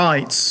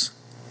rights.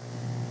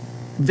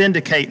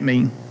 Vindicate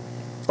me,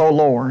 O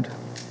Lord,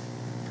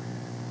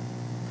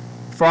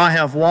 for I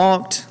have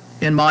walked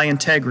in my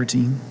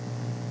integrity,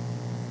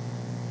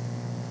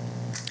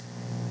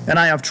 and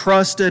I have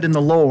trusted in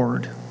the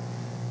Lord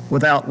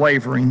without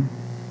wavering.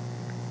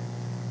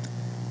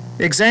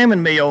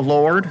 Examine me, O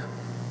Lord,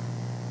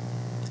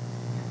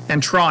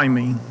 and try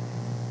me.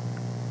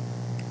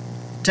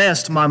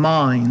 Test my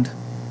mind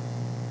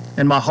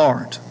and my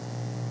heart.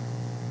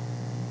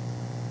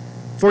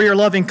 For your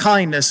loving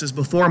kindness is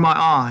before my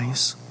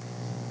eyes,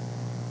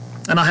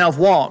 and I have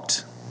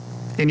walked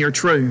in your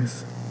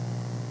truth.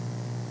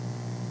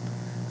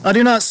 I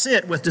do not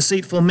sit with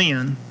deceitful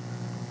men,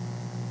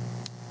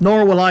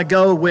 nor will I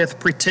go with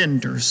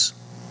pretenders.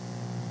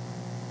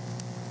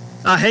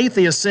 I hate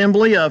the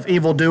assembly of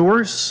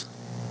evildoers,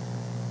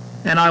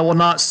 and I will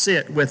not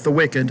sit with the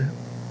wicked.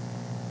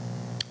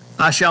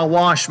 I shall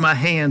wash my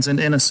hands in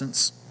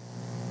innocence,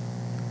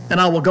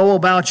 and I will go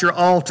about your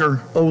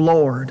altar, O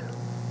Lord,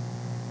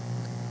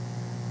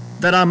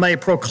 that I may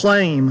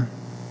proclaim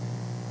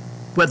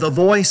with a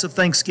voice of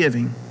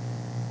thanksgiving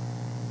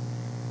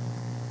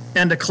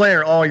and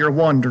declare all your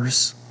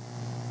wonders.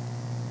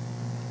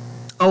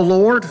 O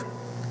Lord,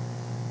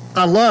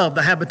 I love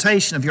the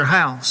habitation of your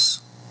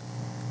house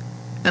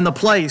and the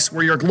place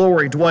where your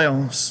glory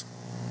dwells.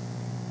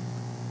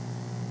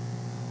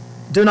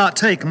 Do not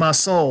take my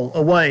soul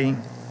away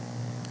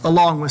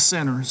along with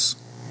sinners,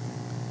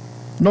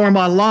 nor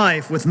my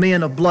life with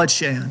men of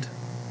bloodshed,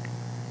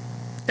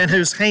 in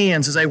whose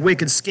hands is a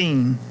wicked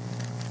scheme,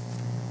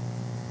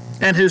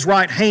 and whose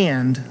right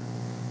hand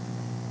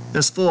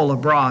is full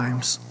of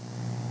bribes.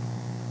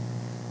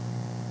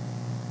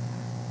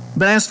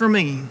 But as for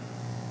me,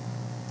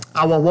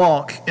 I will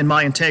walk in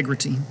my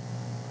integrity.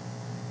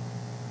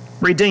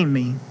 Redeem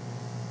me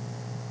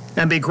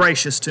and be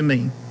gracious to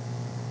me.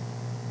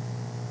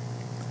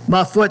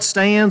 My foot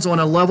stands on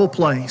a level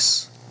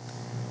place.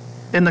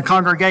 In the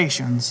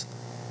congregations,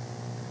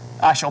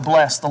 I shall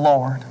bless the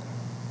Lord.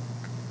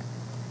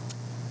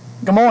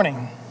 Good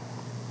morning,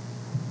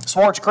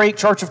 Swartzcreek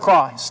Church of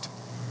Christ.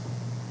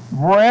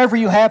 Wherever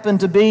you happen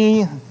to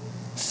be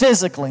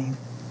physically,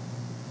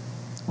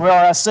 we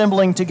are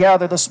assembling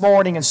together this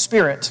morning in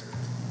spirit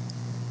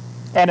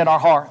and in our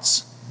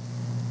hearts,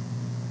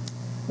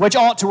 which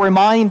ought to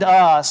remind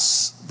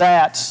us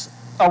that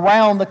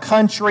around the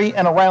country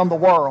and around the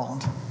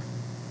world,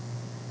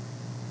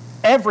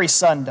 every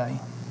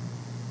Sunday,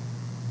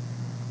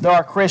 there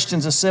are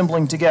Christians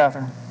assembling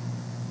together,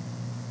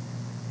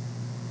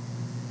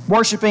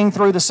 worshiping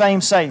through the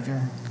same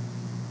Savior,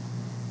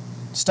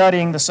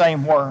 studying the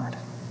same Word.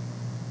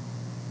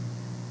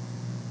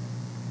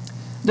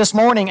 This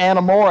morning,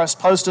 Anna Morris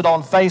posted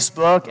on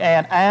Facebook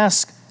and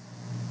asked,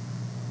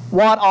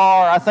 what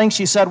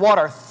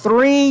are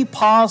 3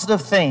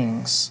 positive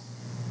things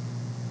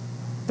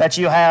that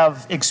you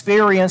have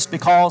experienced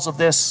because of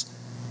this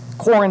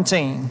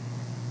quarantine?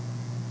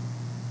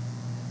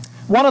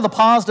 One of the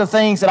positive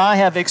things that I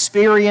have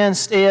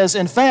experienced is,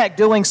 in fact,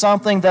 doing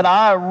something that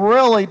I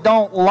really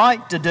don't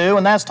like to do,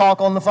 and that's talk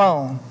on the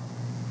phone.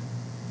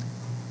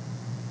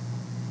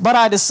 But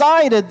I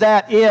decided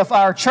that if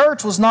our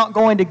church was not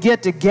going to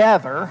get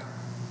together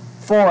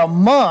for a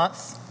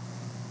month,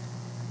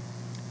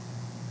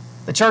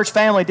 the church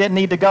family didn't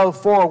need to go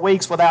 4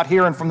 weeks without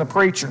hearing from the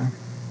preacher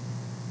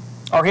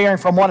or hearing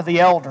from one of the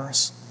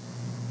elders.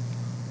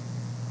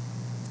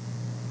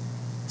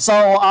 So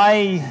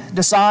I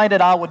decided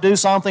I would do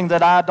something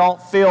that I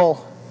don't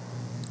feel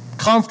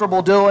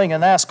comfortable doing,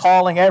 and that's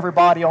calling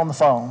everybody on the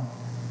phone.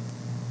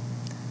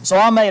 So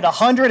I made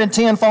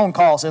 110 phone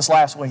calls this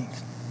last week.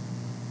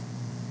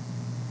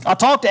 I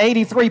talked to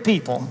 83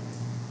 people.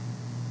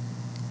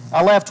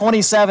 I left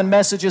 27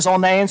 messages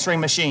on the answering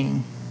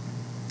machine.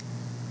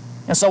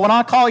 And so when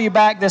I call you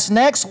back this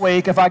next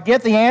week, if I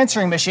get the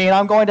answering machine,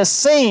 I'm going to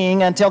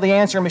sing until the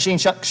answering machine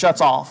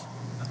shuts off.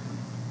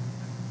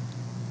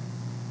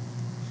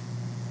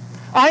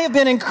 I have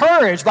been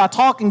encouraged by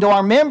talking to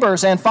our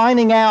members and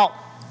finding out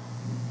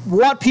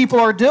what people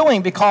are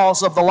doing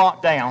because of the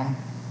lockdown.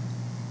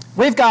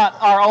 We've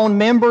got our own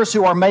members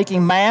who are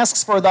making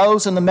masks for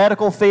those in the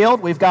medical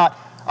field. We've got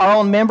our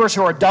own members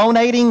who are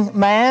donating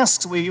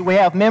masks. We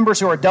have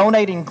members who are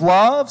donating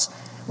gloves.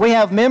 We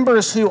have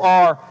members who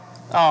are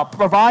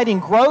providing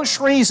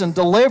groceries and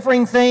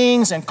delivering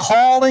things and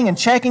calling and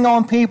checking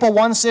on people.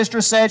 One sister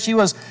said she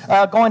was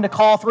going to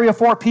call 3 or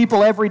 4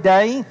 people every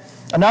day.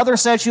 Another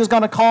said she was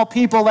going to call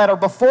people that are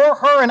before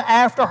her and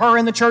after her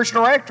in the church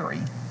directory.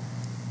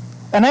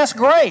 And that's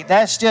great.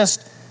 That's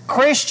just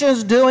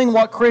Christians doing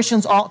what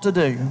Christians ought to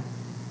do.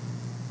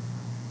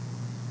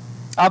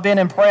 I've been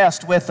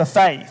impressed with the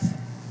faith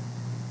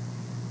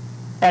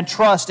and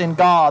trust in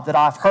God that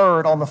I've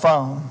heard on the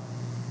phone.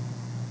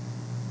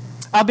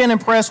 I've been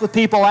impressed with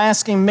people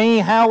asking me,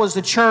 how is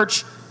the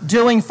church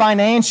doing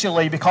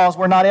financially because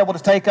we're not able to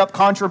take up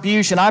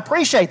contribution? I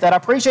appreciate that. I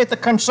appreciate the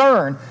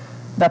concern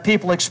that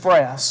people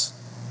express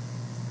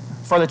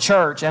for the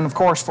church and, of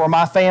course, for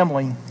my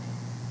family.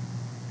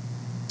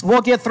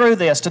 We'll get through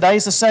this.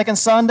 Today's the second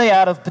Sunday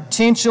out of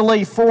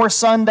potentially 4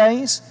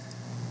 Sundays.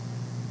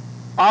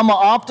 I'm an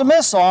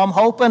optimist, so I'm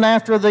hoping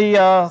after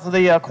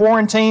the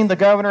quarantine the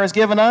governor has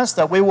given us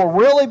that we will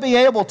really be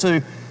able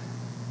to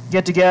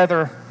get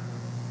together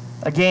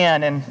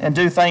again and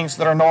do things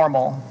that are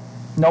normal.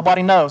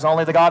 Nobody knows.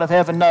 Only the God of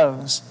heaven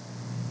knows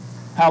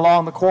how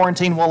long the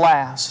quarantine will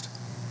last.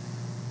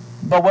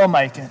 But we'll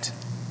make it.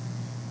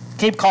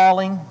 Keep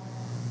calling,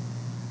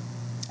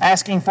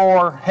 asking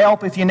for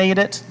help if you need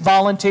it,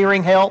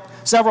 volunteering help.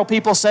 Several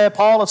people said,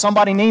 Paul, if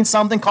somebody needs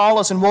something, call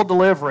us and we'll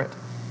deliver it.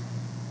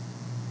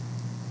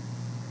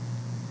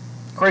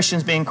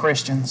 Christians being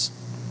Christians.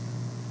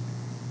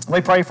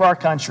 We pray for our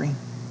country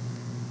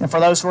and for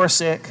those who are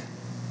sick,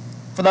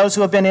 for those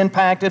who have been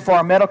impacted, for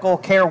our medical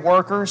care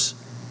workers.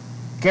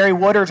 Gary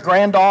Woodard's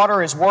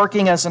granddaughter is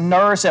working as a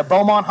nurse at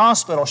Beaumont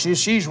Hospital.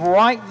 She's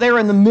right there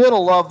in the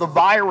middle of the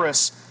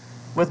virus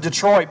with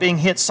Detroit being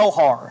hit so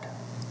hard.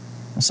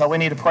 And so we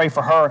need to pray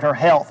for her and her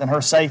health and her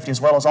safety, as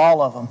well as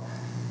all of them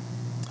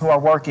who are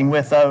working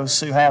with those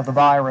who have the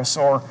virus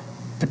or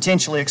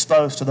potentially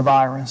exposed to the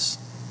virus.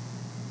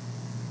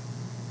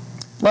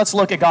 Let's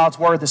look at God's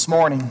Word this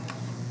morning.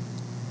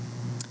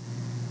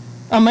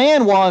 A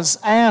man was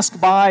asked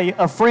by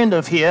a friend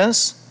of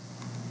his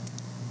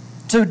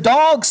to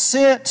dog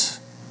sit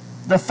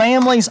the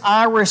family's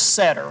Irish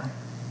setter.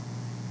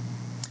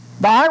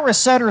 The Irish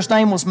setter's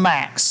name was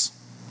Max.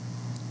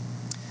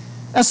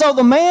 And so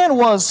the man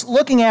was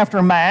looking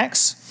after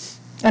Max,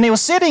 and he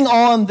was sitting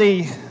on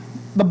the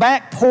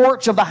back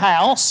porch of the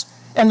house,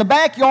 and the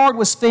backyard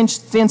was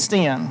fenced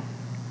in.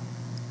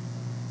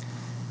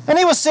 And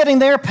he was sitting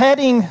there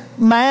petting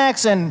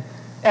Max and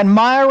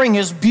admiring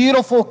his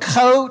beautiful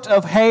coat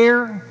of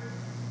hair,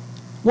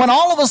 when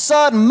all of a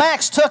sudden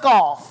Max took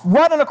off,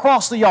 running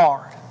across the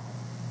yard.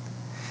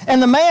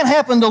 And the man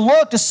happened to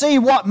look to see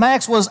what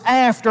Max was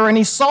after, and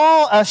he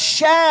saw a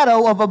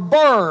shadow of a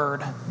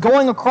bird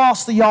going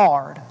across the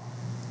yard.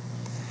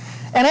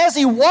 And as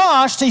he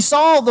watched, he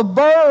saw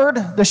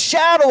the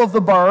shadow of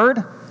the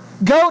bird,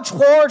 go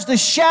towards the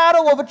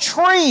shadow of a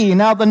tree.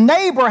 Now, the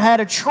neighbor had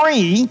a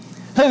tree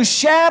whose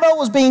shadow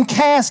was being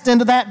cast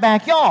into that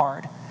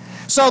backyard.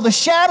 So the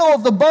shadow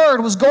of the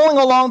bird was going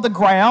along the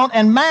ground,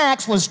 and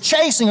Max was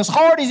chasing as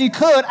hard as he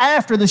could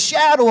after the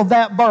shadow of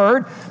that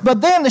bird, but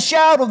then the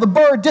shadow of the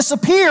bird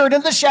disappeared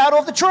in the shadow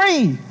of the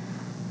tree.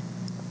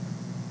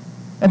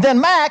 And then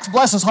Max,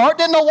 bless his heart,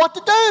 didn't know what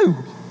to do.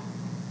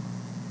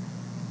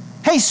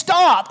 He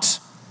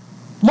stopped,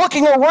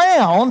 looking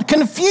around,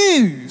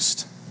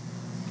 confused.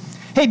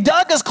 He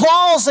dug his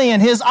claws in.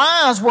 His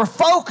eyes were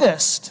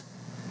focused.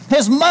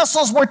 His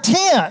muscles were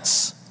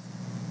tense.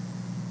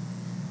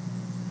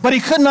 But he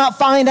could not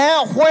find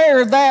out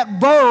where that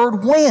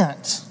bird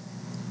went.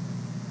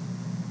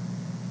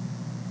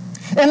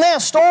 And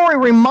that story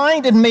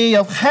reminded me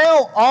of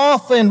how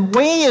often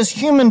we as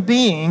human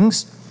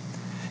beings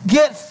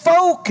get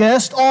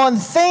focused on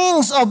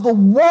things of the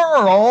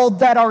world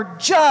that are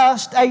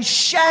just a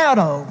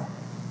shadow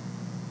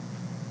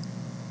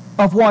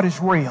of what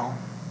is real.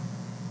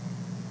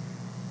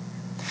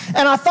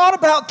 And I thought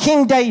about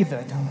King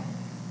David.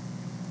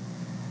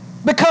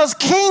 Because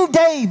King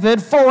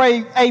David, for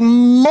a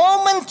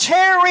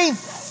momentary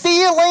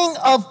feeling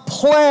of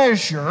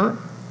pleasure,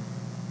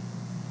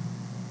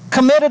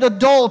 committed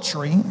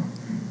adultery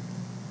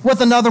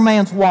with another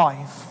man's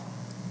wife.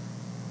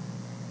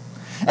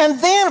 And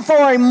then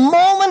for a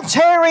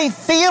momentary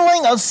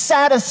feeling of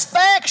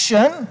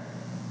satisfaction,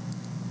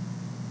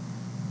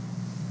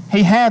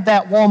 he had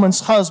that woman's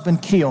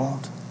husband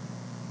killed.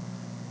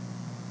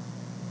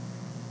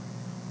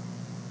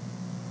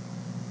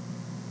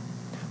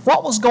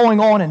 What was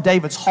going on in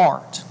David's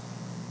heart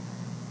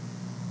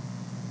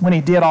when he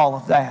did all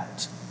of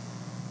that?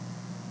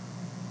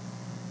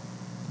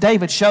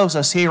 David shows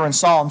us here in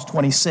Psalms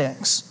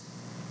 26.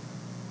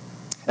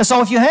 And so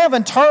if you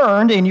haven't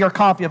turned in your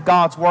copy of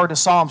God's Word to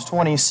Psalms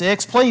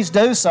 26, please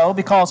do so,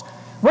 because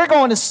we're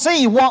going to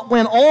see what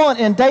went on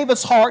in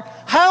David's heart.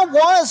 How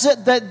was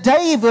it that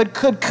David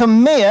could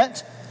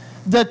commit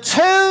the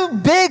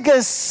 2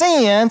 biggest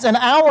sins in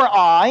our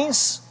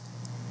eyes,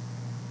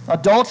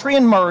 adultery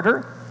and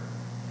murder,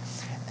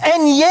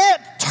 and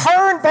yet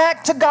turn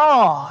back to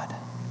God?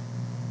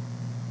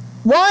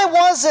 Why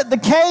was it the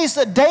case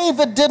that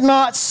David did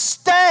not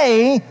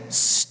stay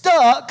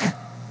stuck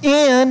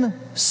in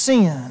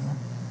sin?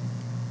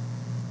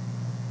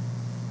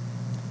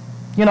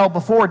 You know,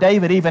 before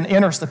David even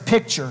enters the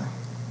picture,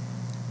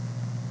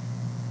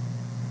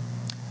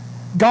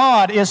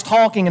 God is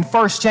talking in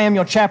 1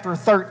 Samuel chapter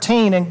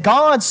 13, and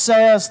God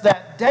says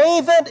that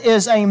David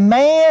is a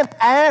man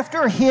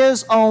after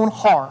his own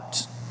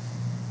heart.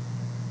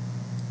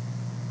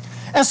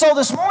 And so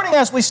this morning,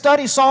 as we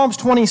study Psalms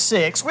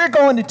 26, we're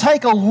going to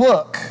take a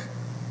look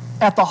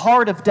at the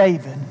heart of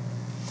David.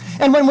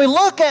 And when we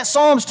look at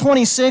Psalms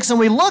 26 and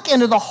we look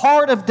into the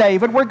heart of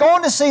David, we're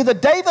going to see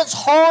that David's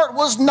heart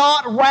was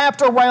not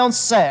wrapped around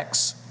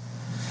sex.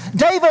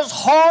 David's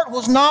heart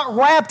was not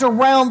wrapped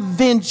around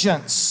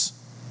vengeance.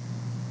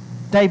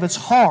 David's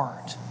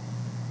heart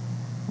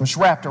was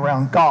wrapped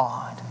around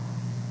God.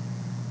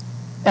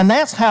 And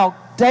that's how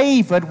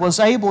David was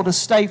able to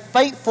stay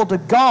faithful to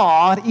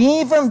God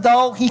even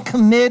though he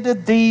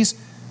committed these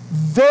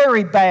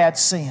very bad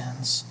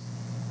sins.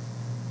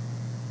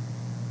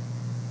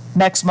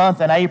 Next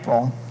month in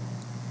April,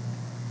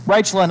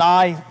 Rachel and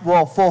I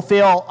will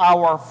fulfill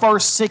our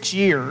first 6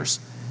 years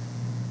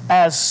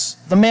as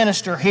the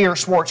minister here at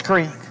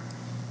Swartzcreek.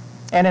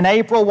 And in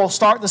April, we'll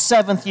start the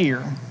 7th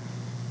year.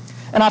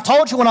 And I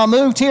told you when I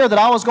moved here that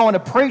I was going to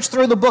preach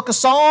through the book of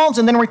Psalms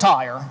and then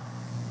retire.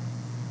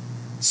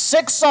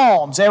 6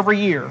 Psalms every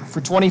year for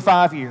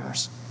 25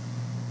 years.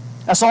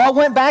 And so I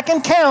went back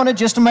and counted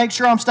just to make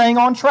sure I'm staying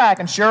on track.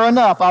 And sure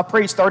enough, I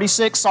preached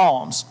 36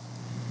 Psalms.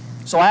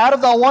 So out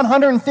of the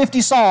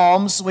 150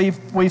 Psalms,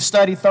 we've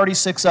studied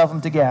 36 of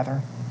them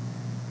together.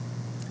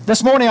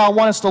 This morning, I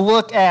want us to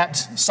look at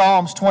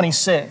Psalms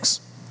 26.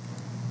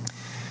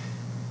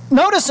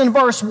 Notice in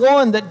verse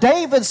 1 that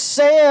David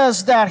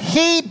says that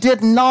he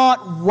did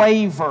not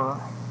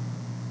waver.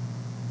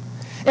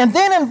 And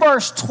then in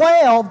verse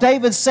 12,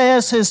 David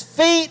says his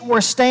feet were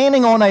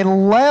standing on a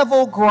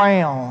level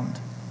ground.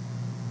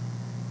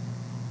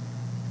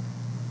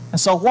 And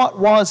so what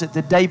was it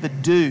that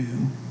David do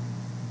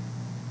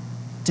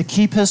to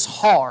keep his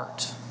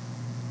heart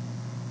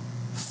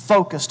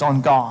focused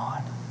on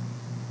God?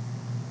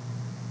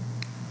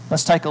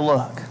 Let's take a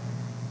look.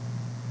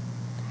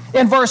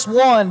 In verse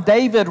 1,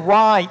 David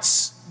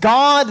writes,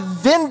 God,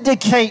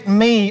 vindicate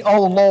me,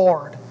 O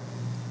Lord,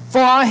 for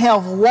I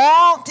have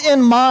walked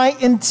in my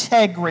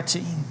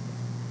integrity.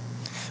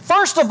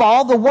 First of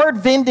all, the word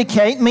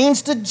vindicate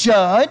means to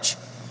judge.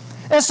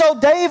 And so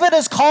David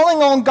is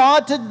calling on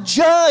God to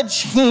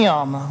judge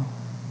him.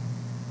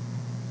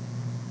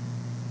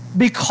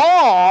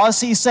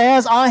 Because, he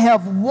says, I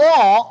have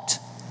walked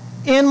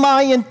in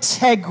my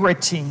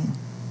integrity.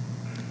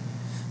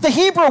 The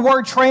Hebrew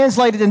word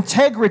translated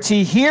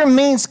integrity here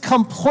means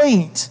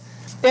complete.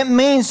 It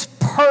means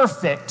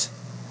perfect.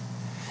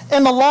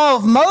 In the law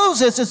of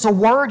Moses, it's a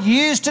word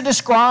used to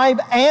describe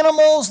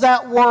animals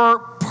that were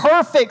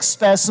perfect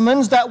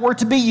specimens that were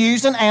to be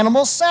used in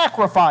animal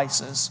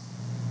sacrifices.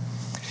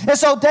 And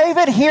so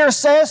David here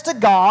says to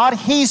God,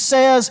 he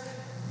says,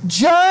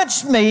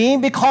 judge me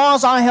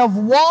because I have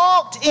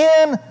walked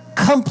in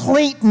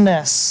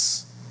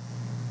completeness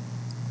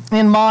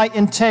in my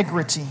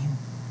integrity.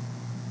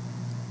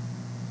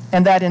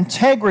 And that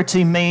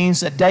integrity means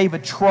that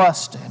David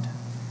trusted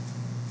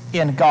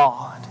in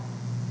God.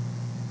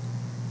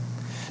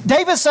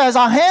 David says,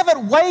 I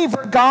haven't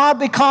wavered, God,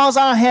 because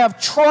I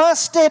have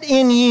trusted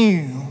in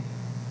you.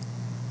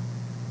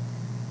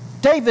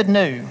 David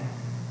knew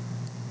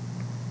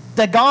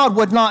that God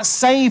would not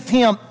save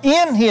him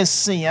in his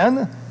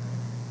sin,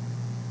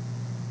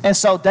 and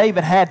so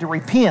David had to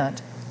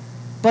repent.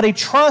 But he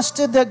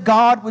trusted that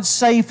God would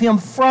save him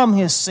from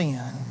his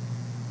sin.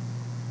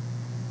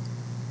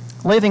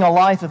 Living a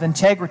life of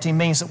integrity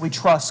means that we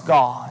trust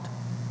God.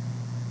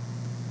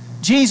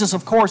 Jesus,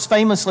 of course,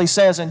 famously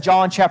says in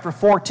John chapter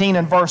 14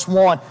 and verse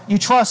 1, you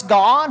trust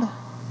God?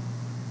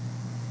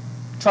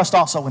 Trust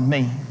also in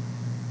me.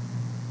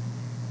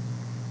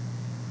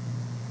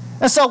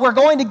 And so we're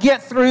going to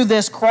get through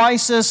this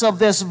crisis of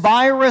this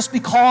virus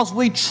because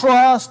we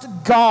trust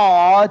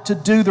God to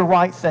do the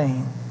right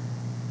thing.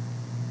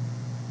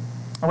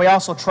 And we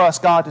also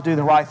trust God to do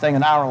the right thing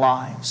in our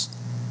lives.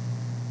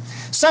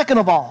 Second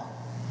of all,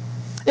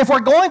 if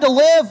we're going to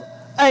live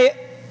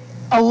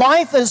a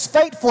life that is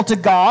faithful to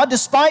God,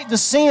 despite the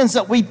sins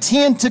that we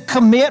tend to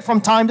commit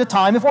from time to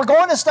time, if we're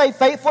going to stay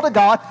faithful to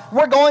God,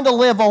 we're going to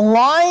live a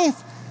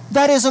life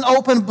that is an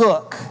open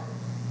book.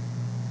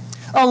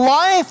 A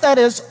life that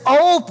is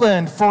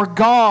open for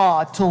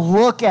God to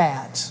look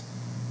at.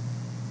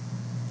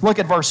 Look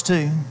at verse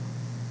 2.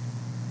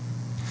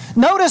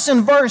 Notice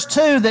in verse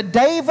 2 that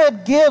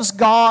David gives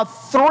God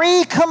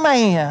 3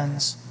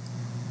 commands.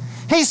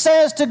 He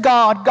says to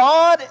God,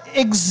 God,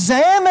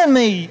 examine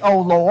me, O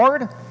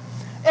Lord,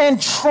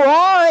 and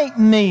try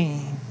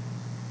me.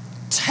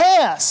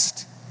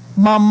 Test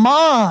my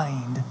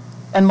mind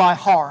and my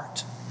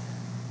heart.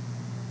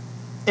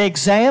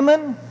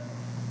 Examine,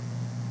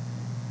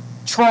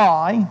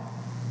 try,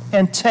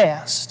 and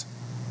test.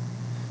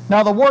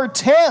 Now the word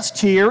test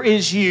here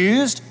is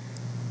used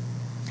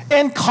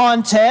in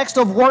context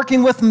of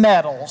working with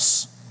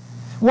metals,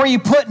 where you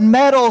put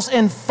metals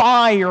in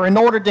fire in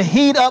order to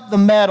heat up the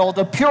metal,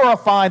 to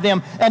purify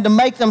them, and to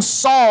make them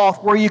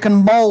soft where you can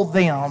mold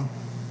them.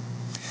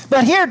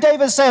 But here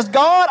David says,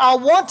 God, I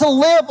want to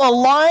live a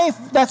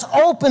life that's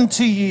open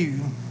to you.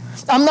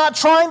 I'm not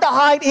trying to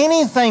hide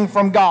anything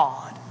from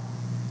God.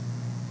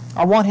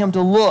 I want him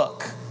to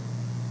look,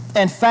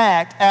 in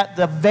fact, at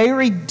the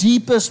very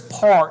deepest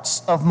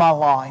parts of my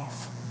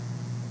life.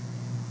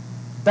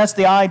 That's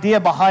the idea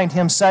behind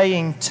him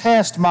saying,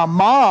 test my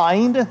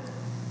mind.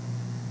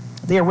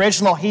 The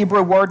original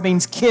Hebrew word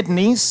means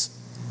kidneys.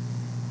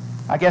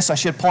 I guess I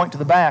should point to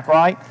the back,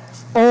 right?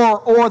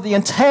 Or the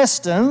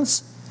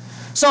intestines.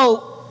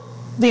 So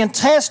the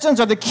intestines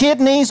or the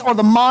kidneys or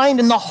the mind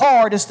and the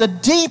heart. It's the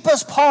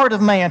deepest part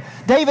of man.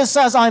 David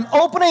says, I'm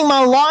opening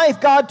my life,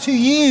 God, to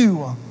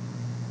you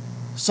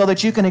so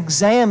that you can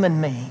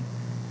examine me.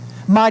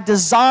 My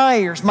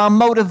desires, my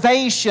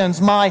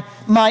motivations, my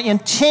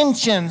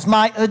intentions,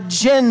 my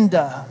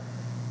agenda.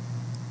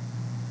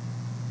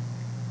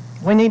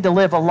 We need to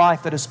live a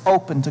life that is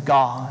open to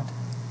God.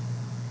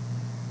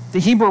 The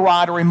Hebrew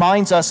writer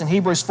reminds us in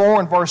Hebrews 4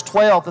 and verse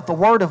 12 that the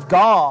Word of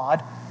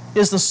God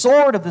is the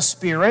sword of the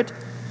Spirit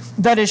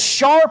that is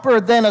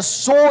sharper than a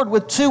sword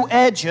with two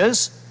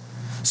edges,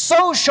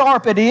 so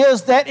sharp it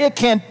is that it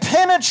can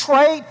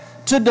penetrate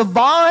to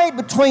divide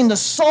between the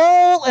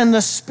soul and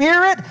the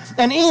spirit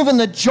and even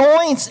the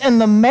joints and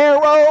the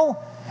marrow,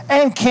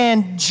 and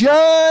can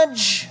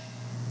judge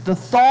the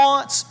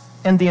thoughts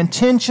and the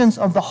intentions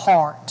of the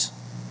heart.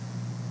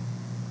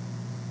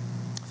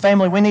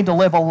 Family, we need to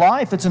live a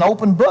life that's an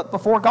open book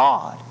before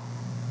God.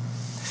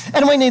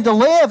 And we need to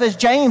live, as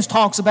James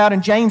talks about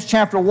in James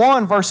chapter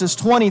 1, verses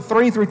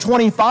 23 through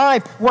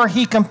 25, where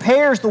he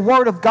compares the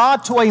Word of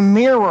God to a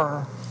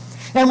mirror.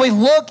 And we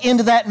look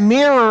into that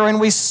mirror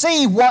and we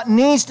see what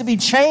needs to be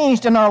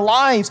changed in our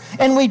lives.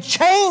 And we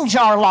change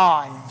our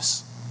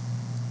lives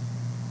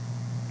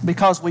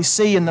because we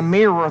see in the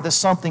mirror that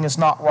something is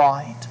not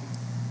right.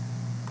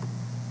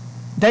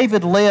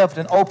 David lived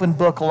an open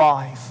book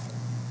life,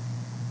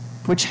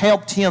 which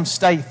helped him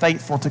stay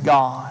faithful to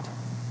God.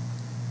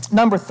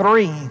 Number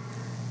 3,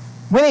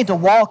 we need to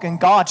walk in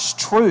God's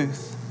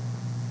truth,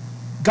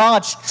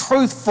 God's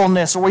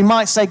truthfulness, or we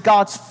might say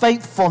God's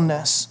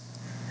faithfulness.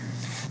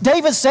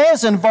 David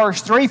says in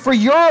verse 3, for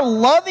your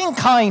loving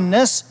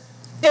kindness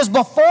is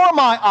before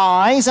my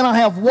eyes, and I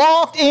have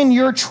walked in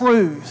your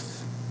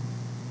truth.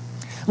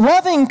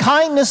 Loving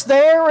kindness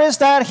there is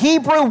that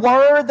Hebrew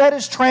word that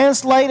is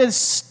translated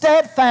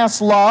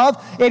steadfast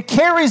love. It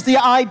carries the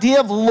idea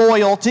of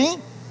loyalty.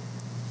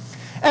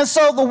 And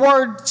so the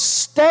word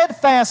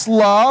steadfast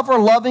love or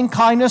loving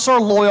kindness or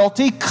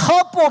loyalty,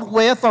 coupled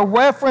with a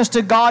reference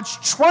to God's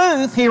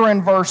truth here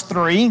in verse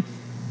 3,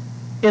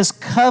 is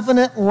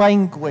covenant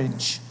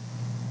language.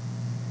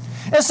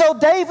 And so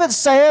David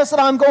says that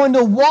I'm going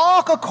to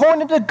walk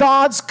according to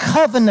God's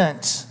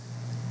covenant.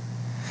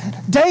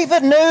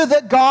 David knew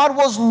that God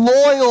was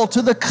loyal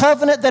to the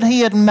covenant that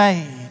he had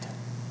made.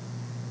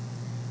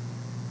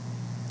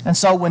 And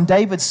so when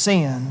David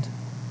sinned,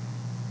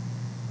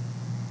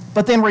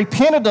 but then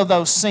repented of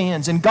those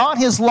sins and got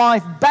his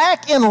life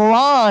back in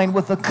line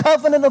with the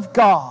covenant of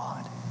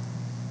God,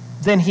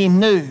 then he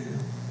knew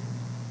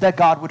that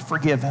God would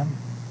forgive him.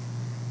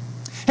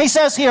 He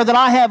says here that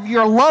I have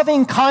your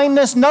loving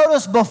kindness,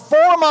 notice,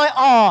 before my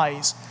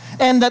eyes.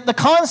 And that the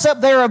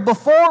concept there of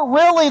before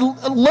really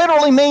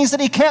literally means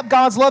that he kept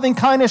God's loving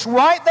kindness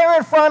right there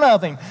in front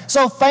of him.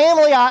 So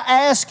family, I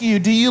ask you,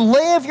 do you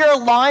live your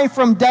life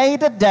from day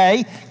to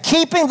day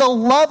keeping the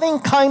loving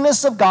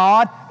kindness of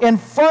God in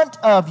front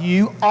of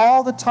you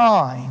all the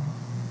time?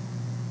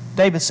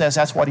 David says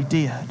that's what he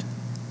did.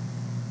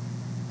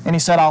 And he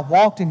said, I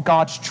walked in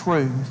God's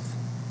truth.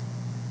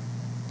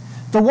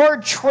 The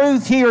word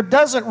truth here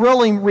doesn't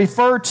really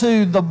refer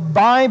to the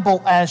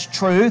Bible as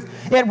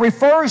truth. It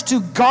refers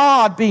to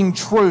God being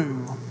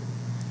true.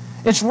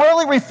 It's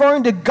really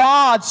referring to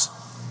God's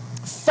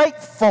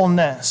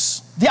faithfulness.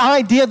 The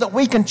idea that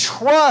we can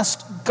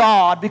trust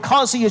God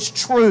because He is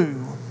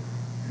true.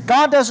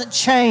 God doesn't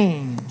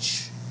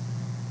change.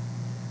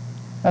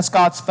 That's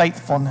God's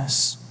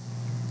faithfulness.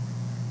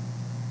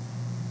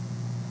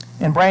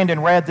 And Brandon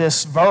read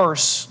this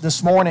verse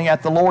this morning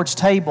at the Lord's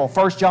table,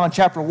 1 John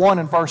chapter 1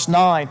 and verse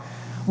 9,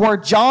 where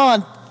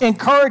John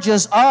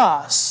encourages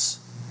us.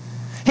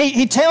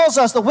 He tells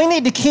us that we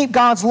need to keep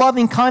God's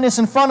loving kindness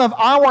in front of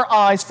our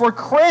eyes. For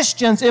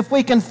Christians, if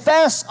we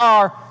confess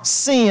our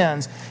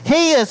sins,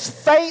 He is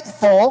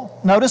faithful,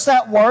 notice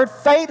that word,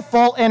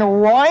 faithful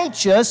and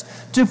righteous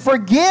to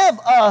forgive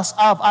us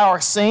of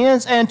our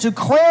sins and to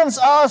cleanse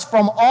us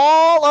from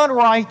all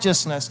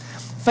unrighteousness.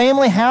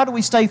 Family, how do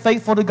we stay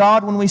faithful to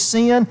God when we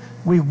sin?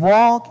 We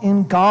walk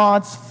in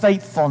God's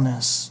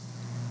faithfulness,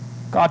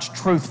 God's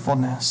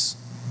truthfulness.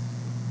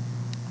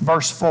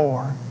 Verse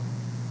 4,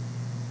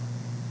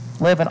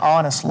 live an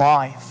honest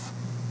life.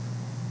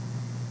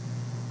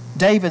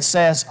 David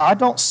says, I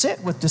don't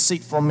sit with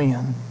deceitful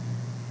men,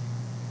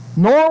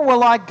 nor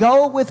will I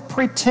go with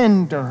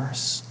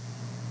pretenders.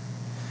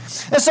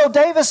 And so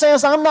David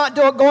says, I'm not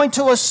going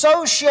to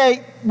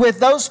associate with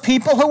those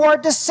people who are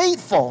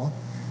deceitful.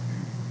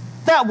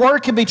 That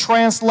word can be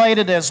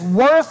translated as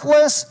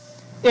worthless.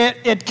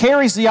 It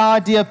carries the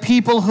idea of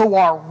people who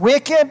are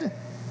wicked,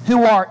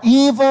 who are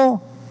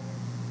evil.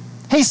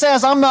 He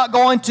says, I'm not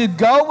going to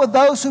go with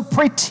those who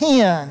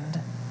pretend,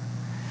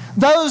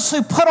 those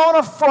who put on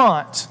a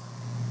front,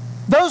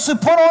 those who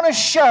put on a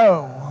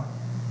show.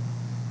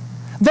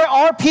 There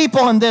are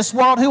people in this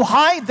world who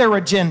hide their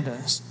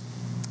agendas.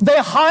 They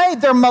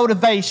hide their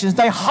motivations.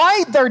 They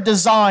hide their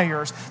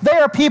desires. They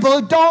are people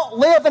who don't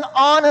live an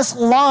honest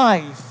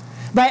life.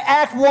 They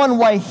act one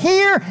way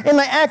here and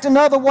they act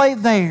another way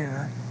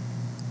there.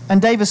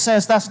 And David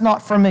says, that's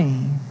not for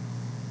me.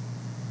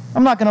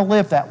 I'm not going to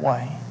live that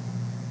way.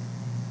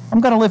 I'm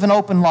going to live an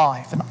open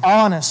life, an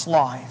honest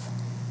life.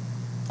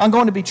 I'm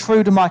going to be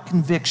true to my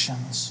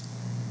convictions.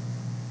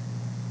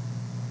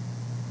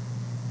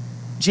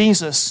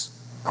 Jesus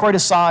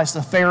criticized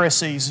the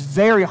Pharisees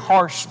very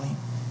harshly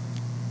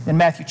in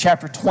Matthew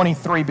chapter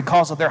 23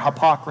 because of their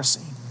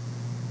hypocrisy.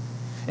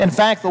 In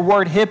fact, the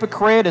word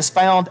hypocrite is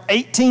found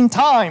 18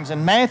 times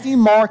in Matthew,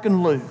 Mark,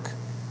 and Luke.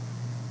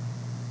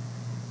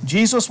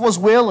 Jesus was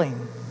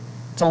willing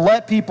to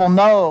let people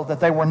know that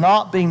they were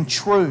not being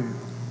true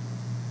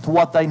to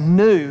what they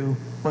knew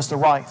was the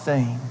right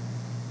thing.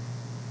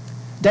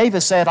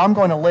 David said, I'm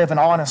going to live an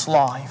honest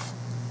life.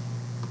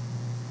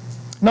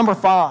 Number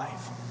 5,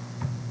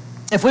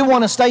 if we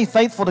want to stay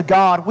faithful to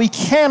God, we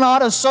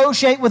cannot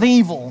associate with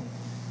evil.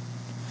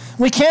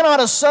 We cannot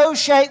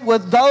associate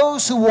with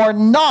those who are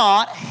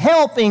not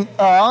helping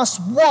us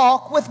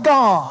walk with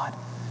God.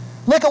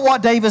 Look at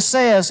what David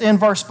says in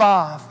verse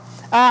 5.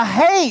 I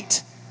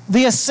hate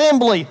the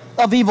assembly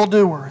of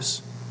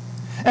evildoers,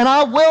 and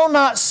I will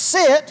not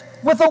sit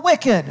with the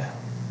wicked.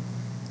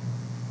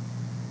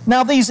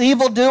 Now these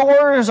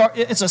evildoers,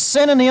 it's a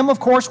synonym, of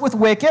course, with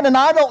wicked, and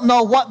I don't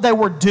know what they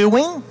were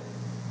doing.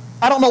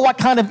 I don't know what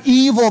kind of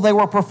evil they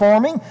were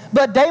performing,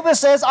 but David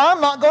says,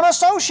 I'm not going to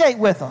associate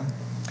with them.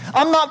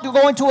 I'm not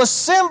going to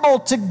assemble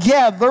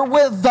together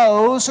with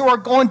those who are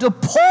going to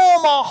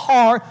pull my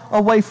heart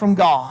away from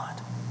God.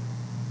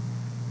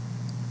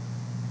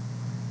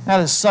 That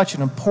is such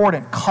an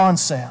important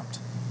concept,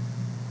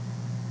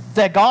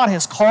 that God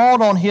has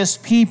called on His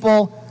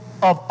people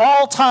of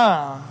all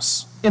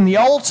times, in the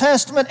Old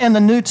Testament and the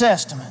New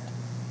Testament.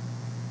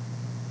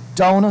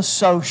 Don't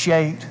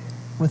associate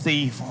with the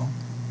evil.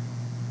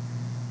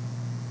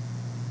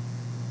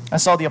 I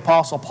saw the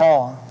Apostle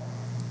Paul,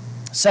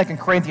 2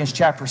 Corinthians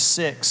chapter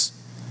 6,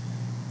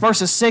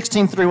 verses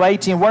 16 through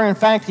 18, where in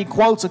fact he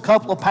quotes a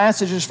couple of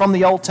passages from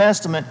the Old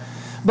Testament.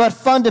 But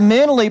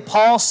fundamentally,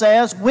 Paul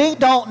says, we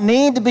don't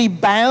need to be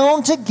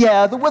bound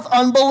together with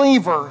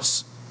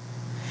unbelievers.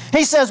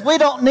 He says we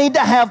don't need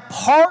to have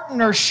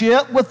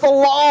partnership with the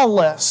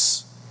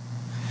lawless.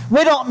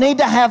 We don't need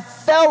to have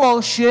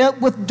fellowship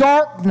with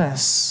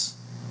darkness.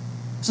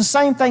 It's the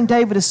same thing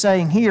David is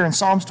saying here in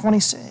Psalms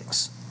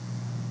 26.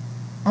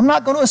 I'm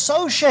not going to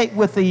associate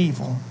with the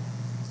evil.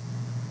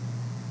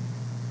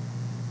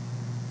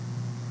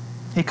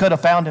 He could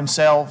have found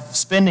himself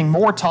spending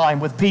more time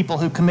with people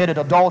who committed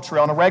adultery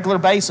on a regular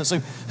basis,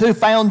 who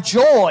found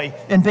joy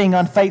in being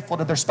unfaithful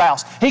to their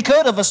spouse. He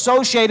could have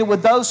associated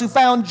with those who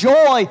found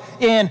joy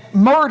in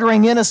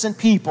murdering innocent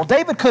people.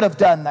 David could have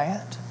done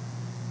that,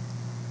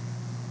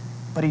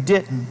 but he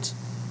didn't.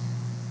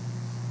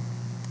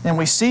 And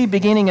we see,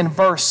 beginning in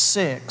verse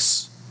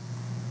 6,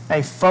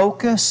 a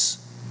focus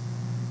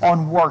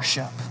on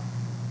worship.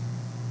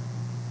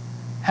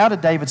 How did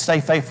David stay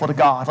faithful to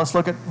God? Let's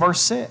look at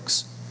verse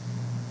 6.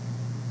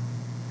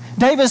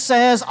 David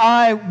says,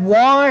 I shall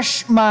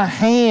wash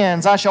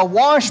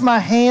my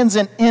hands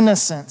in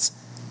innocence,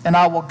 and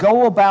I will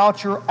go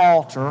about your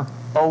altar,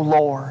 O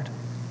Lord.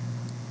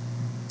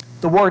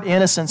 The word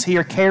innocence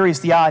here carries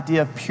the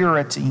idea of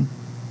purity.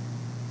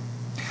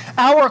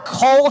 Our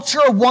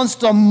culture wants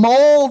to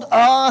mold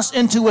us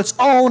into its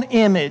own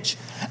image.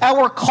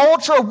 Our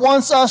culture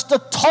wants us to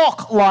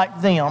talk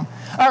like them.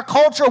 Our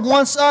culture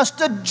wants us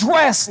to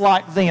dress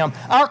like them.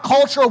 Our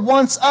culture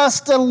wants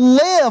us to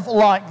live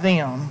like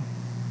them,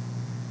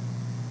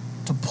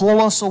 to pull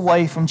us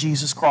away from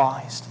Jesus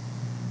Christ.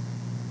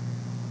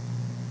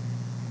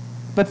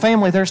 But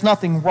family, there's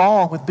nothing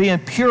wrong with being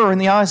pure in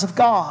the eyes of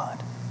God.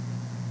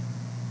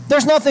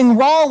 There's nothing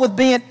wrong with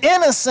being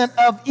innocent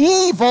of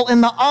evil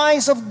in the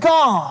eyes of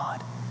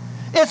God.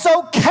 It's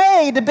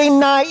okay to be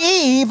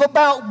naive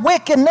about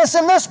wickedness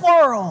in this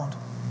world.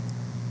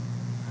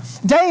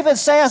 David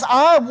says,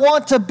 I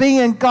want to be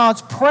in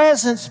God's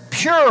presence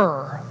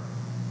pure.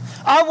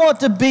 I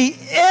want to be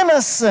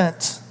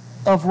innocent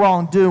of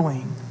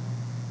wrongdoing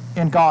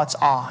in God's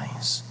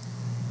eyes.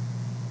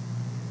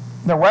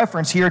 The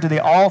reference here to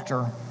the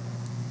altar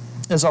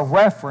is a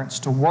reference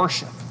to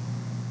worship.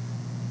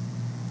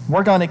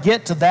 We're going to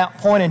get to that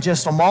point in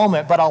just a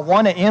moment, but I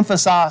want to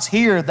emphasize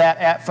here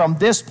that from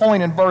this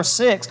point in verse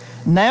 6,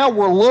 now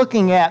we're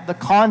looking at the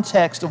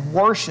context of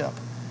worship.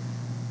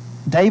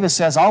 David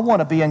says, I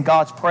want to be in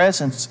God's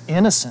presence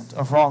innocent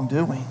of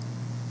wrongdoing.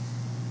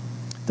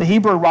 The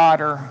Hebrew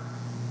writer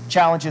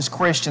challenges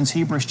Christians,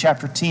 Hebrews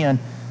chapter 10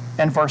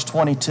 and verse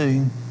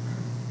 22,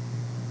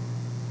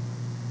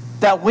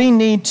 that we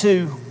need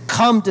to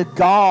come to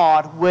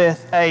God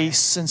with a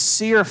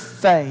sincere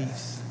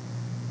faith.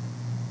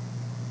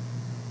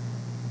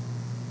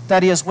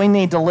 That is, we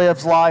need to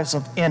live lives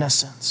of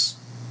innocence,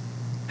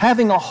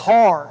 having a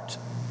heart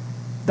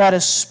that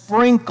is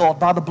sprinkled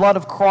by the blood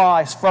of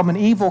Christ from an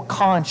evil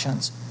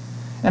conscience,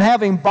 and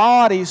having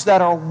bodies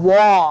that are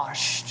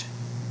washed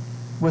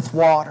with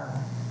water.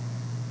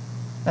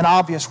 An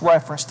obvious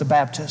reference to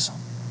baptism.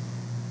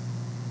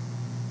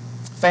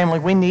 Family,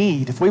 we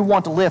need, if we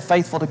want to live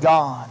faithful to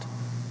God,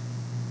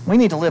 we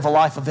need to live a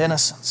life of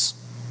innocence.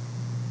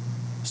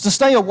 is to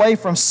stay away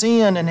from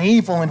sin and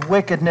evil and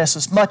wickedness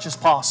as much as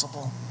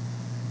possible.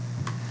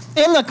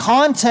 In the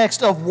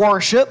context of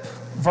worship,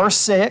 verse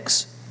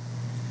 6,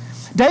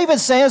 David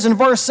says in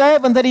verse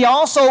 7 that he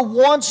also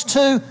wants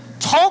to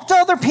talk to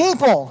other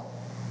people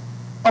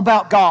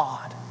about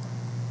God.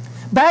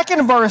 Back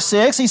in verse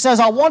 6, he says,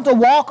 I want to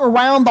walk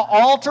around the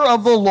altar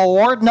of the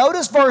Lord.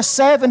 Notice verse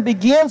 7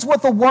 begins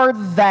with the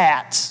word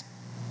that.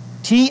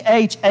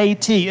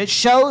 T-H-A-T. It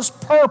shows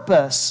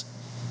purpose.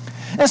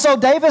 And so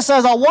David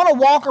says, I want to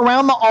walk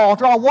around the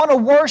altar. I want to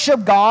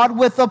worship God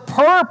with the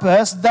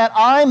purpose that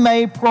I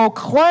may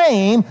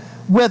proclaim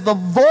with the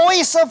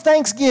voice of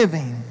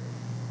thanksgiving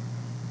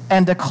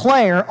and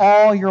declare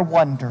all your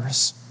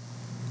wonders.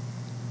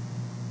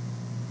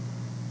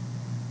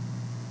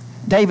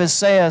 David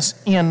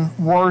says in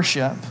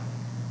worship,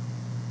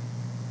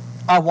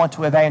 I want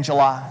to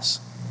evangelize.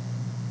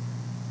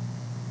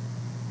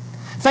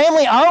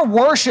 Family, our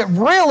worship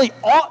really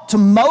ought to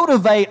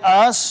motivate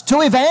us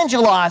to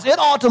evangelize. It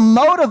ought to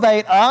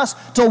motivate us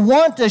to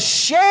want to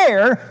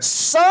share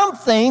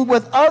something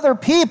with other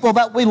people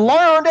that we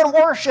learned in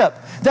worship,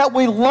 that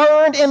we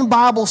learned in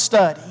Bible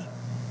study.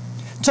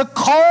 To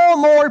call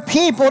more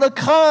people to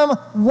come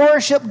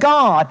worship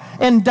God.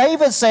 And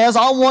David says,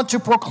 I want to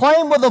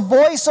proclaim with a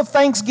voice of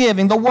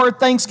thanksgiving. The word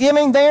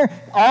thanksgiving there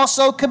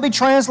also could be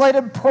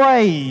translated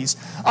praise.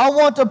 I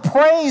want to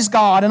praise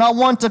God, and I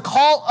want to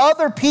call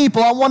other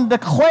people. I want to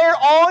declare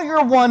all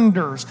your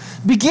wonders,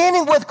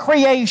 beginning with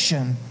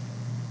creation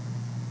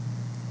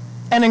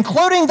and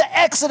including the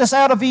Exodus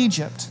out of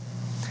Egypt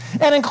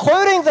and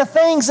including the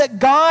things that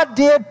God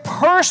did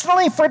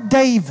personally for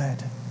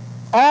David.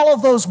 All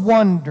of those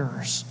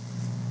wonders,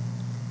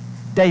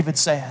 David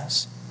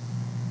says,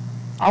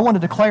 I want to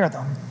declare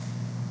them.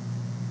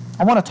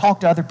 I want to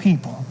talk to other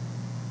people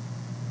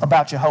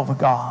about Jehovah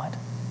God.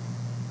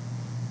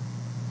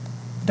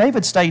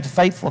 David stayed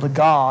faithful to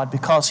God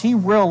because he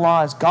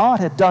realized God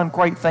had done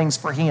great things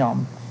for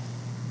him,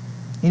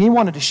 and he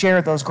wanted to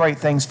share those great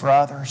things for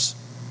others.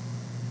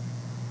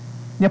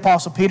 The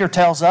Apostle Peter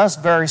tells us a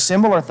very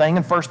similar thing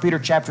in 1 Peter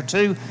chapter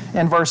 2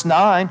 and verse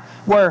 9,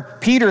 where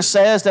Peter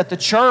says that the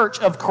church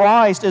of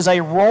Christ is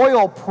a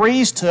royal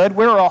priesthood.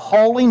 We're a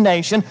holy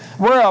nation.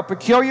 We're a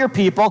peculiar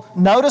people.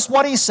 Notice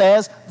what he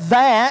says,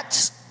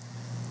 that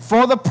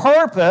for the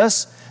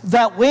purpose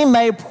that we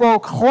may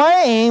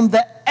proclaim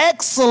the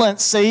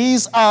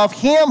excellencies of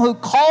Him who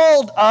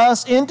called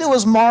us into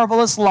His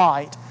marvelous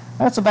light.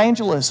 That's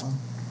evangelism.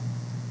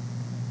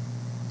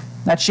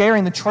 That's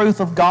sharing the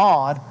truth of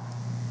God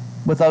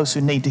with those who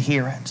need to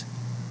hear it.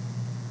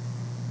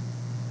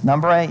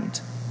 Number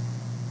 8.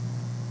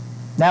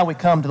 Now we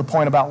come to the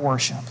point about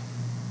worship.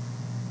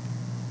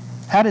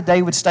 How did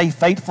David stay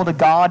faithful to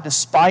God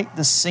despite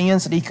the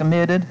sins that he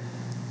committed?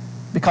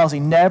 Because he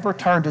never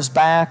turned his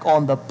back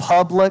on the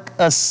public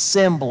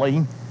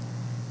assembly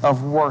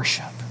of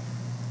worship.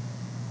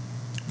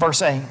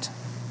 Verse 8.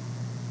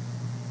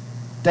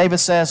 David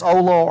says,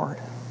 O Lord,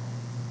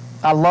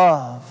 I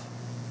love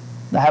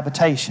the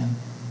habitation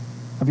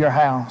of your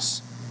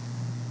house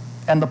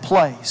and the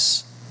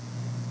place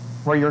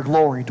where your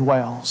glory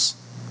dwells.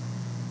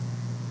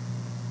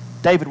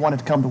 David wanted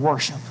to come to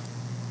worship.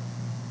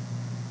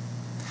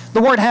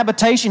 The word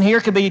habitation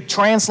here could be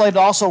translated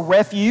also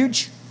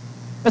refuge.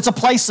 It's a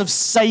place of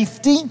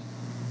safety.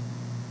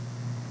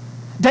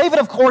 David,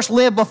 of course,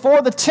 lived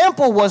before the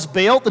temple was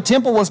built. The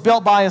temple was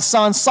built by his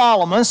son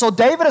Solomon. So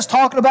David is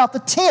talking about the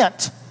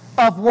tent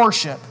of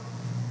worship.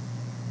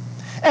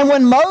 And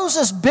when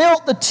Moses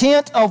built the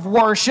tent of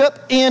worship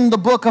in the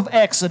book of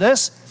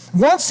Exodus,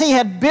 once he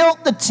had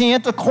built the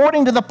tent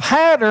according to the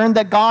pattern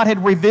that God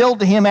had revealed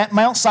to him at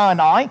Mount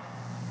Sinai,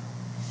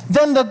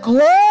 then the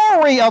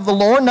glory of the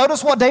Lord,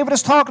 notice what David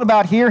is talking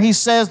about here. He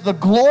says, the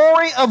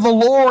glory of the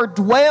Lord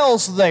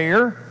dwells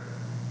there.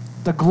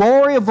 The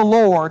glory of the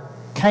Lord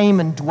came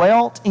and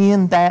dwelt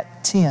in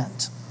that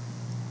tent.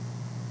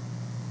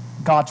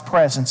 God's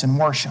presence in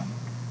worship.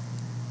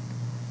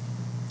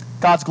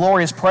 God's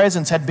glorious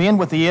presence had been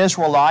with the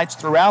Israelites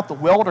throughout the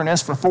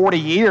wilderness for 40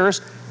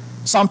 years.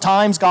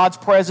 Sometimes God's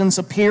presence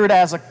appeared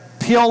as a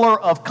pillar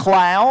of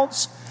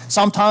clouds.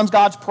 Sometimes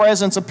God's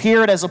presence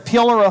appeared as a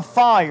pillar of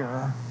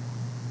fire.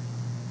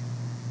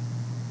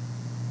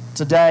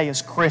 Today,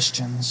 as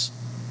Christians,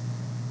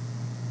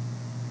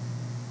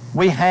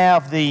 we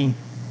have the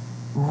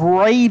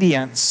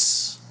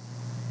radiance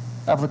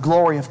of the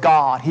glory of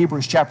God,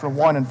 Hebrews chapter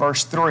 1 and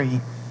verse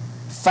 3,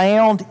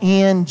 found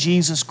in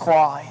Jesus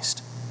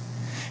Christ.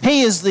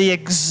 He is the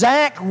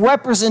exact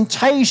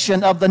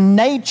representation of the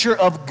nature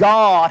of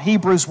God,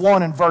 Hebrews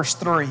 1 and verse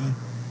 3.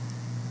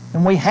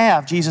 And we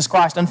have Jesus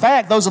Christ. In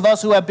fact, those of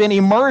us who have been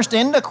immersed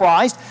into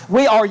Christ,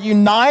 we are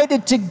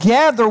united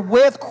together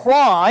with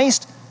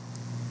Christ,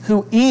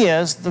 who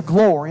is the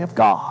glory of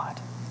God.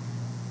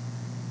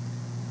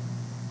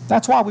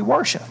 That's why we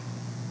worship.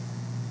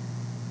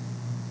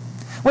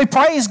 We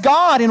praise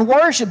God in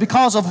worship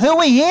because of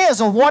who He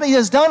is and what He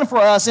has done for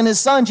us in His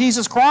Son,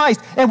 Jesus Christ.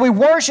 And we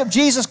worship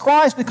Jesus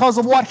Christ because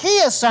of what He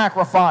has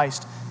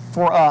sacrificed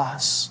for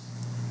us.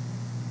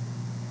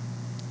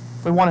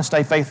 if we want to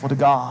stay faithful to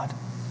God,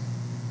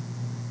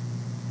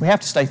 we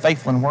have to stay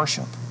faithful in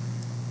worship.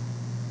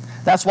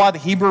 That's why the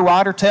Hebrew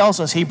writer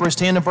tells us, Hebrews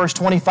 10 and verse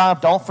 25,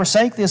 don't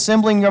forsake the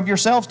assembling of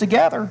yourselves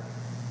together.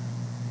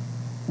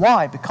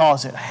 Why?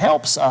 Because it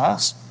helps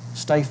us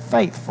stay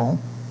faithful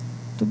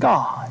to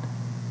God.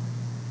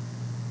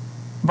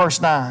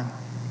 Verse 9.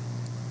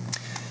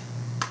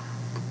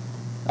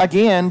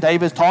 Again,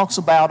 David talks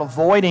about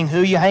avoiding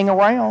who you hang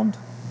around.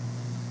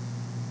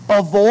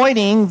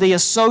 Avoiding the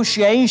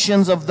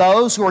associations of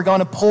those who are going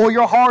to pull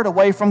your heart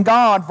away from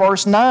God.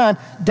 Verse 9,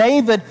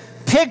 David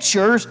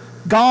pictures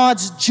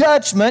God's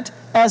judgment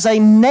as a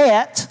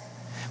net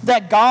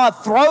that God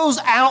throws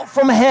out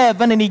from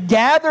heaven, and He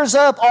gathers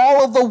up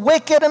all of the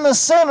wicked and the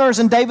sinners,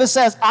 and David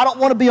says, I don't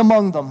want to be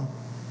among them.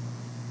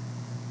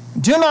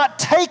 Do not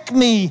take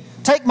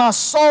my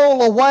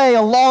soul away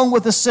along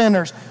with the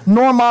sinners,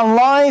 nor my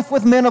life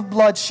with men of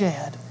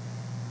bloodshed.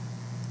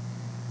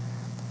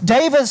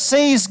 David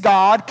sees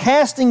God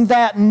casting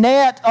that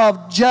net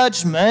of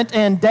judgment,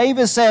 and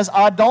David says,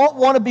 I don't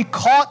want to be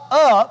caught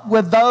up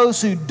with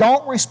those who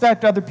don't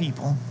respect other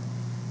people.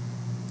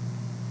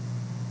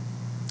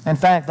 In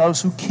fact,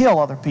 those who kill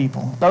other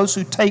people, those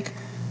who take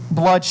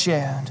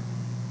bloodshed.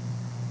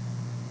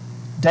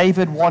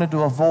 David wanted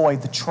to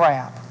avoid the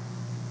trap.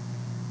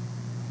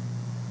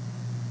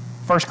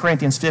 1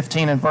 Corinthians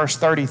 15 and verse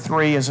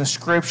 33 is a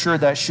scripture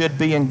that should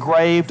be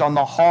engraved on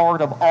the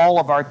heart of all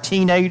of our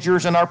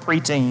teenagers and our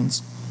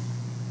preteens,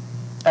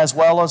 as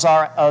well as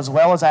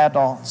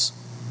adults.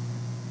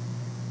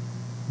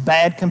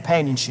 Bad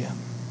companionship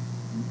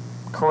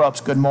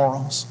corrupts good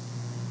morals.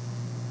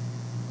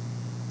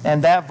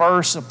 And that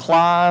verse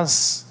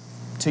applies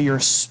to your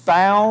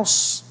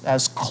spouse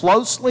as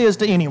closely as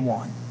to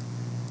anyone.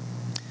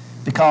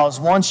 Because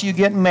once you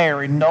get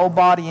married,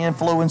 nobody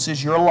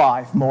influences your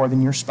life more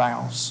than your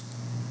spouse.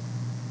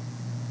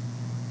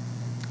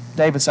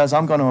 David says,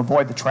 I'm going to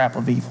avoid the trap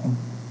of evil.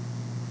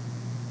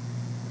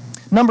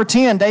 Number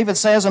 10, David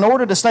says, in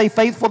order to stay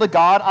faithful to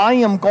God, I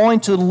am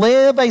going to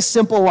live a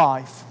simple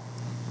life.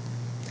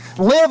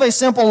 Live a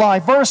simple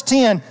life. Verse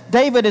 10,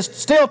 David is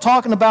still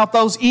talking about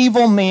those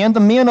evil men, the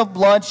men of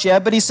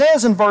bloodshed, but he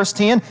says in verse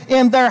 10,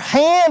 in their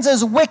hands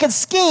is wicked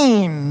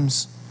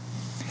schemes,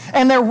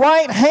 and their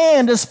right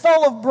hand is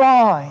full of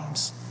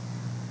bribes.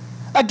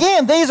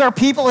 Again, these are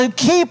people who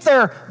keep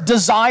their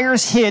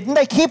desires hidden.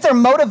 They keep their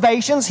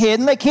motivations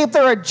hidden. They keep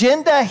their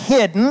agenda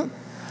hidden.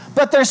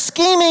 But they're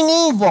scheming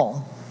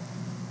evil.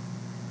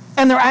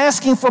 And they're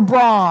asking for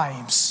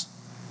bribes.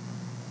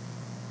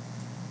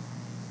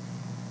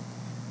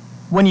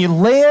 When you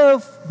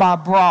live by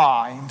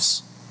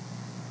bribes,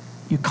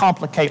 you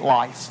complicate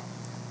life.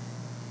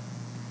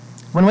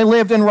 When we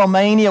lived in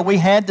Romania, we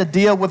had to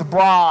deal with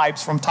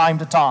bribes from time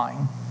to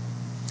time.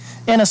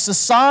 In a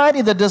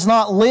society that does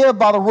not live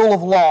by the rule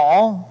of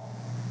law,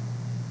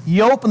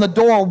 you open the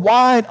door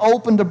wide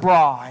open to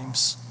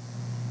bribes.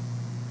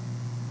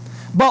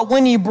 But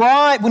when you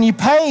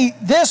pay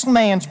this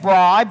man's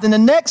bribe, then the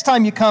next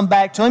time you come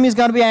back to him, he's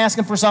going to be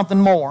asking for something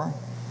more.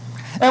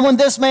 And when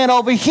this man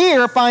over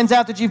here finds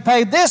out that you've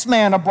paid this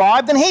man a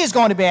bribe, then he's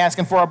going to be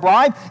asking for a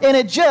bribe, and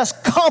it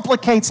just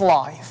complicates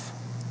life.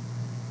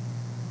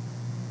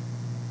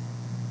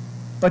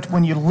 But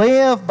when you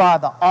live by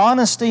the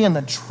honesty and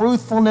the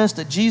truthfulness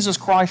that Jesus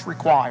Christ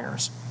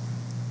requires,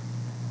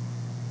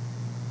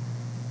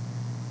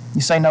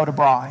 you say no to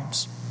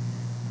bribes.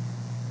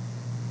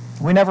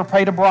 We never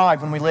paid a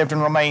bribe when we lived in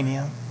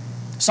Romania.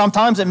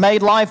 Sometimes it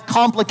made life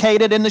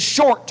complicated in the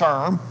short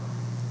term,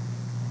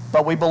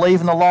 but we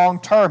believe in the long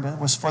term it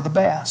was for the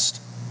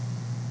best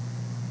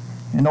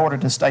in order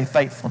to stay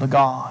faithful to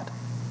God.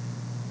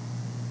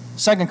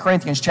 2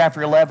 Corinthians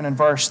chapter 11 and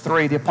verse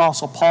 3, the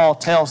Apostle Paul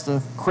tells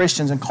the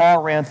Christians in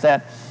Corinth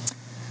that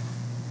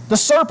the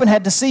serpent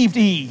had deceived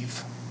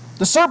Eve.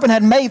 The serpent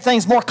had made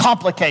things more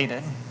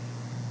complicated.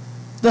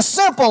 The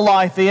simple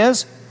life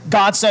is,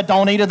 God said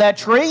don't eat of that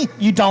tree,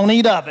 you don't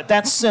eat of it.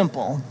 That's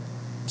simple.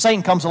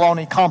 Satan comes along and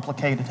he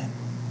complicated it.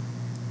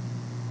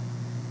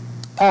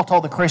 Paul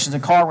told the Christians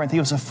in Corinth he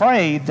was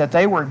afraid that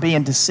they were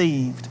being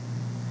deceived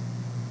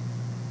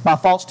by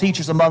false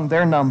teachers among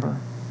their number,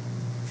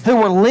 who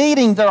were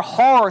leading their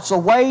hearts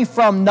away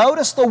from,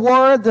 notice the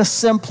word, the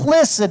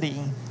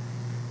simplicity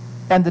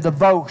and the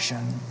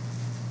devotion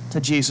to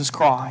Jesus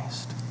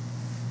Christ.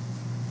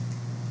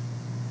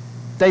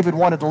 David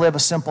wanted to live a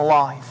simple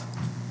life,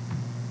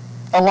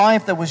 a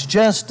life that was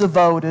just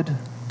devoted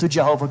to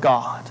Jehovah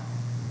God.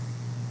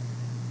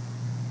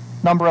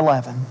 Number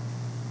 11,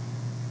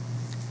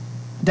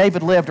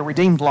 David lived a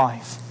redeemed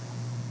life.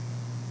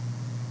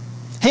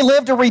 He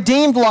lived a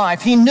redeemed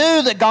life. He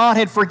knew that God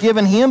had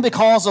forgiven him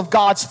because of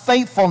God's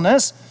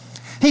faithfulness.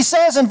 He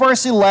says in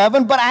verse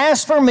 11, but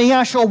as for me,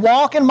 I shall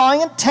walk in my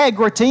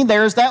integrity.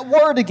 There's that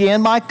word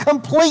again, my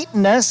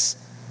completeness,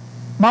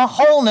 my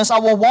wholeness. I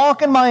will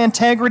walk in my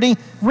integrity.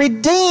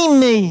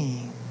 Redeem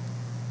me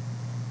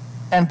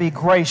and be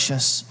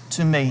gracious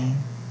to me.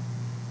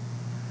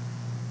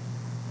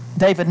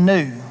 David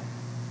knew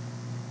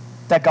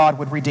that God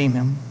would redeem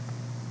him.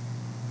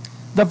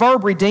 The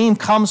verb redeem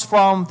comes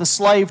from the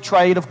slave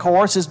trade, of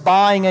course, is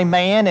buying a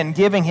man and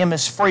giving him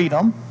his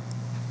freedom.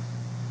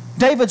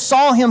 David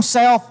saw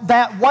himself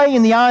that way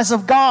in the eyes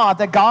of God,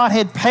 that God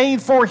had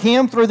paid for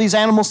him through these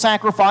animal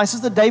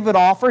sacrifices that David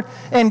offered,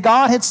 and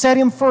God had set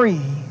him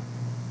free.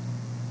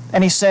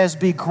 And he says,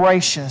 be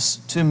gracious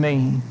to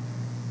me.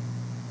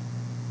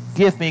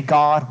 Give me,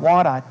 God,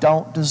 what I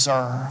don't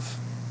deserve.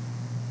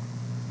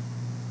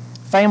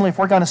 Family, if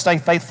we're going to stay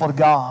faithful to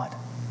God,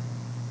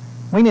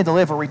 we need to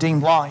live a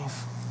redeemed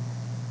life.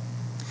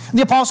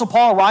 The Apostle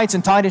Paul writes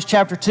in Titus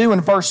chapter 2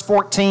 and verse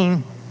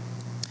 14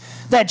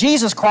 that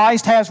Jesus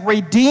Christ has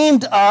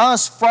redeemed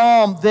us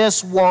from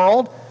this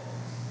world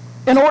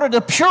in order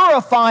to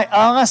purify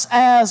us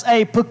as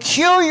a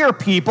peculiar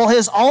people,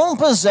 His own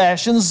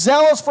possession,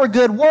 zealous for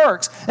good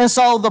works. And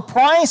so the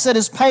price that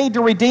is paid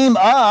to redeem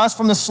us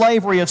from the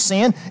slavery of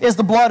sin is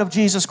the blood of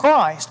Jesus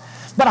Christ.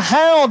 But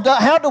how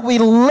do we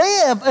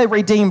live a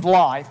redeemed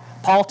life?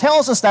 Paul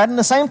tells us that in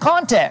the same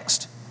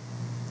context.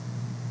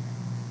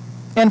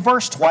 In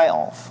verse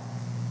 12,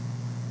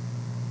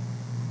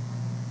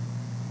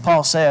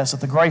 Paul says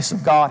that the grace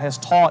of God has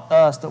taught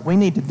us that we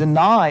need to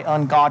deny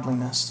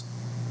ungodliness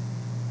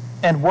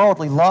and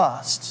worldly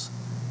lusts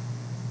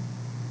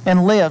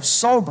and live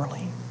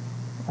soberly,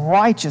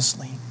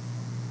 righteously,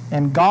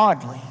 and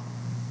godly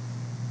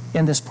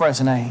in this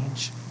present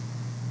age.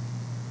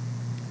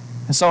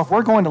 And so if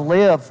we're going to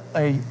live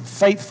a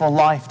faithful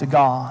life to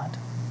God,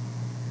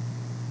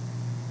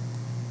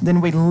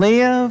 then we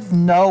live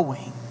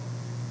knowing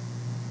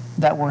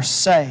that we're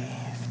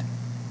saved,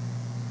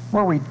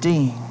 we're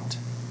redeemed,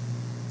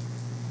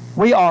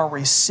 we are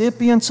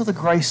recipients of the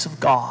grace of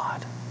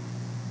God.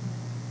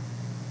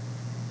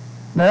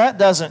 Now that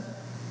doesn't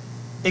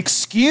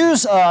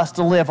excuse us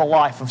to live a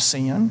life of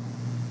sin.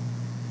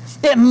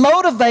 It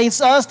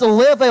motivates us to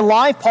live a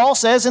life, Paul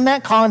says in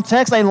that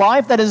context, a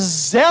life that is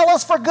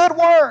zealous for good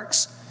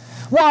works.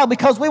 Why?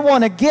 Because we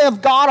want to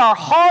give God our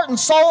heart and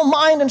soul,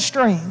 mind, and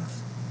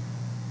strength.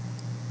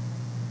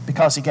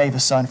 Because He gave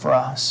His Son for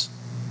us.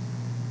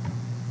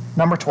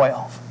 Number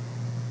 12.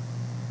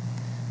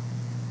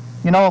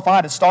 You know, if I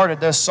had started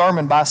this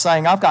sermon by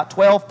saying, I've got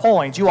 12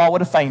 points, you all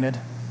would have fainted.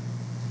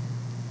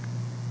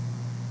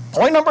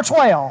 Point number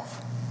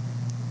 12.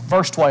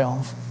 Verse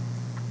 12.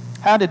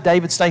 How did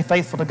David stay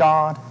faithful to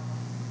God?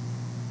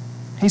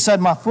 He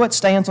said, my foot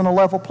stands on a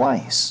level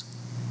place.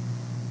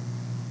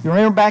 You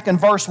remember back in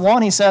verse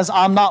 1, he says,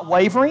 I'm not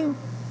wavering.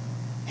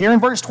 Here in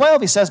verse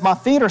 12, he says, my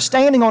feet are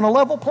standing on a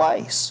level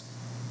place.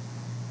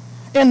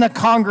 In the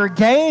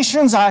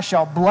congregations I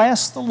shall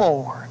bless the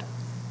Lord.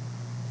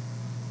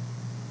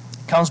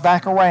 It comes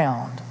back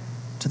around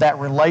to that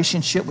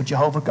relationship with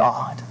Jehovah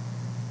God.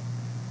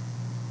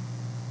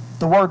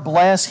 The word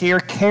bless here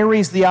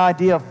carries the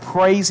idea of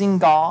praising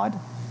God.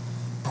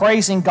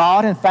 Praising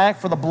God, in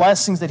fact, for the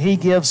blessings that He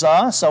gives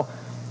us.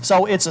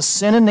 So it's a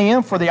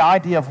synonym for the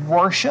idea of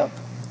worship.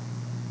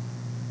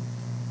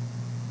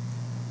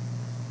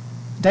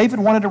 David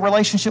wanted a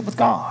relationship with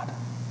God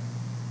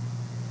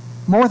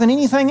more than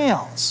anything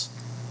else.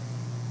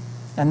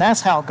 And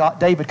that's how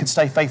David could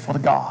stay faithful to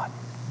God.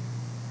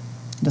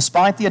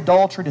 Despite the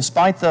adultery,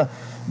 despite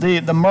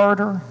the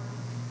murder,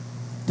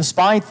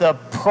 despite the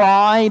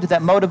pride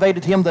that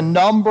motivated him, the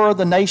number of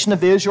the nation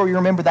of Israel, you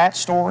remember that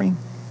story?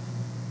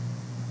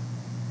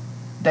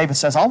 David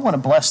says, I want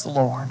to bless the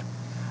Lord.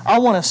 I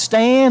want to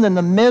stand in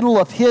the middle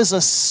of His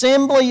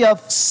assembly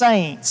of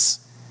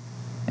saints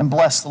and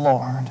bless the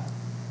Lord.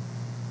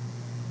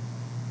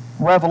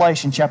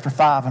 Revelation chapter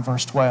 5 and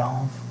verse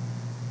 12.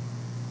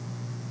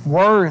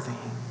 Worthy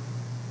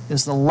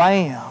is the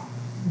Lamb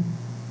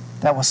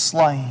that was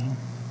slain.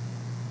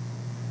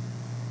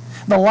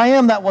 The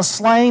Lamb that was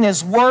slain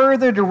is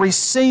worthy to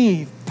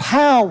receive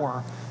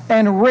power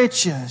and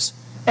riches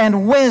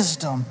and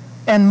wisdom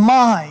and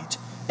might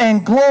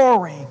and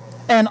glory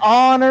and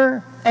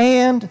honor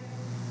and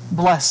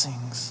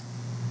blessings.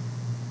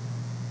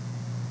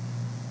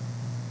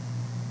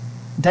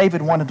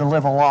 David wanted to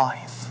live a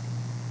life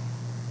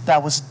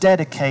that was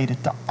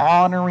dedicated to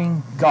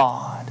honoring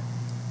God.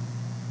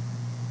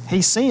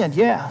 He sinned,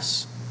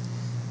 yes.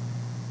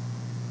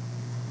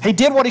 He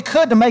did what he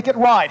could to make it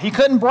right. He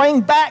couldn't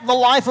bring back the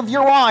life of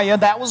Uriah.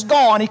 That was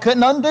gone. He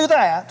couldn't undo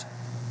that.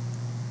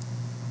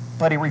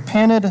 But he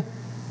repented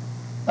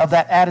of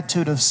that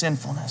attitude of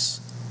sinfulness.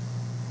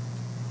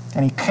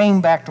 And he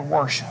came back to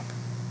worship.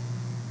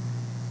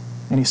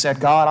 And he said,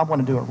 God, I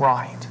want to do it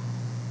right.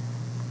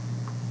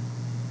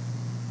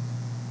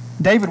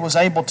 David was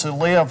able to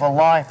live a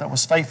life that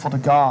was faithful to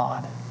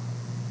God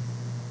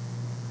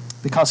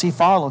because he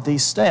followed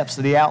these steps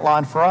that he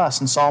outlined for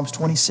us in Psalms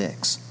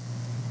 26.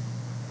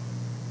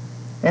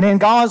 And in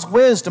God's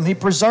wisdom, He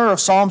preserved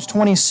Psalms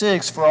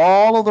 26 for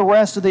all of the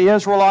rest of the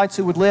Israelites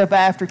who would live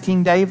after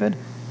King David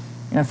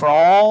and for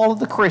all of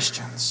the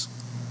Christians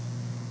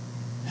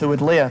who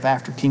would live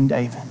after King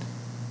David.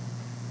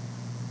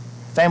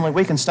 Family,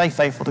 we can stay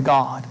faithful to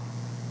God.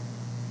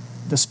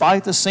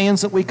 Despite the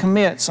sins that we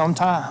commit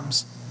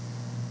sometimes,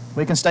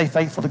 we can stay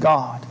faithful to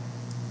God.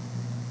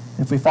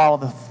 if we follow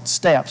the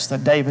steps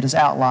that David has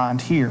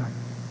outlined here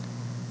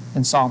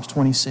in Psalms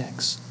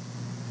 26.